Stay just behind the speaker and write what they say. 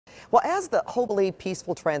Well, as the hopefully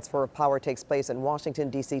peaceful transfer of power takes place in Washington,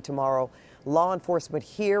 D.C. tomorrow, law enforcement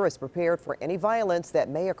here is prepared for any violence that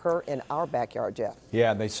may occur in our backyard, Jeff.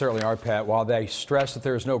 Yeah, they certainly are, Pat. While they stress that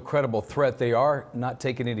there is no credible threat, they are not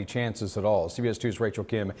taking any chances at all. CBS 2's Rachel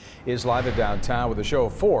Kim is live at downtown with a show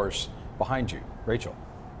of force behind you. Rachel.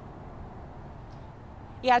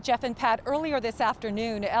 Yeah, Jeff and Pat, earlier this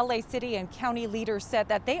afternoon, LA city and county leaders said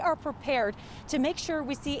that they are prepared to make sure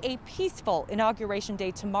we see a peaceful Inauguration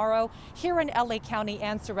Day tomorrow here in LA County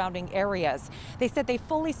and surrounding areas. They said they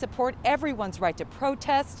fully support everyone's right to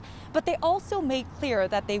protest, but they also made clear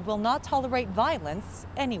that they will not tolerate violence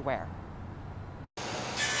anywhere.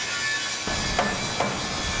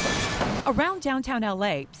 Around downtown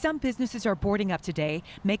LA, some businesses are boarding up today,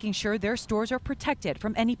 making sure their stores are protected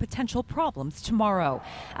from any potential problems tomorrow.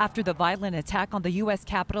 After the violent attack on the U.S.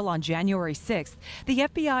 Capitol on January 6th, the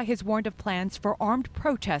FBI has warned of plans for armed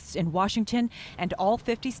protests in Washington and all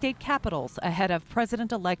 50 state capitals ahead of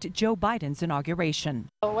President-elect Joe Biden's inauguration.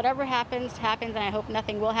 Whatever happens, happens, and I hope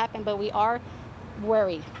nothing will happen, but we are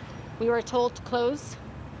worried. We were told to close.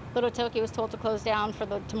 Little Tokyo was told to close down for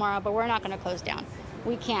tomorrow, but we're not going to close down.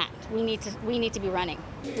 We can't. We need to be running.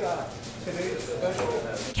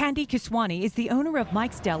 Candy Kiswani is the owner of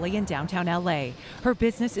Mike's Deli in downtown LA. Her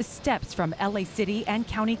business is steps from LA city and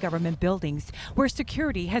county government buildings, where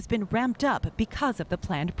security has been ramped up because of the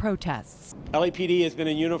planned protests. LAPD has been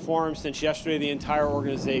in uniform since yesterday, the entire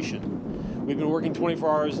organization. We've been working 24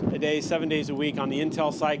 hours a day, 7 days a week on the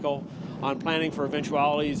intel cycle, on planning for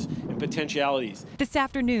eventualities and potentialities. This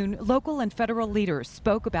afternoon, local and federal leaders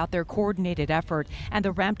spoke about their coordinated effort and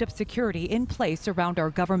the ramped up security in place around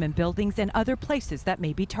our government buildings and other places that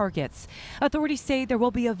may be targets. Authorities say there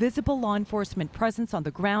will be a visible law enforcement presence on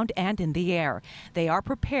the ground and in the air. They are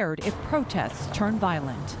prepared if protests turn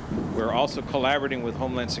violent. We're also collaborating with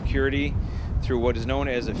Homeland Security through what is known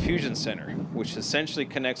as a fusion center, which essentially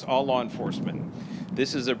connects all law enforcement.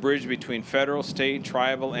 This is a bridge between federal, state,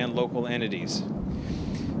 tribal, and local entities.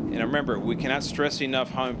 And remember, we cannot stress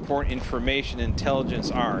enough how important information and intelligence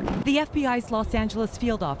are. The FBI's Los Angeles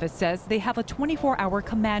field office says they have a 24-hour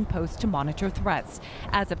command post to monitor threats.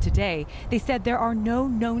 As of today, they said there are no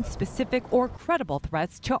known specific or credible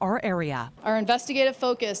threats to our area. Our investigative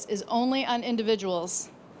focus is only on individuals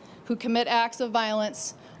who commit acts of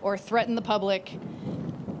violence or threaten the public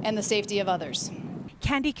and the safety of others.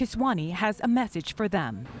 Candy Kiswani has a message for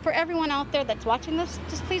them. For everyone out there that's watching this,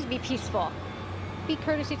 just please be peaceful. Be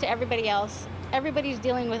courtesy to everybody else. Everybody's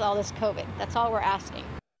dealing with all this COVID. That's all we're asking.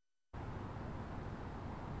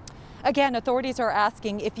 Again, authorities are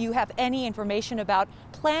asking if you have any information about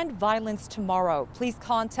planned violence tomorrow. Please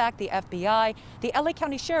contact the FBI, the LA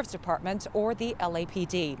County Sheriff's Department, or the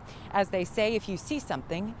LAPD. As they say, if you see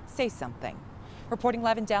something, say something. Reporting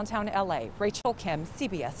live in downtown LA, Rachel Kim,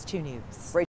 CBS 2 News.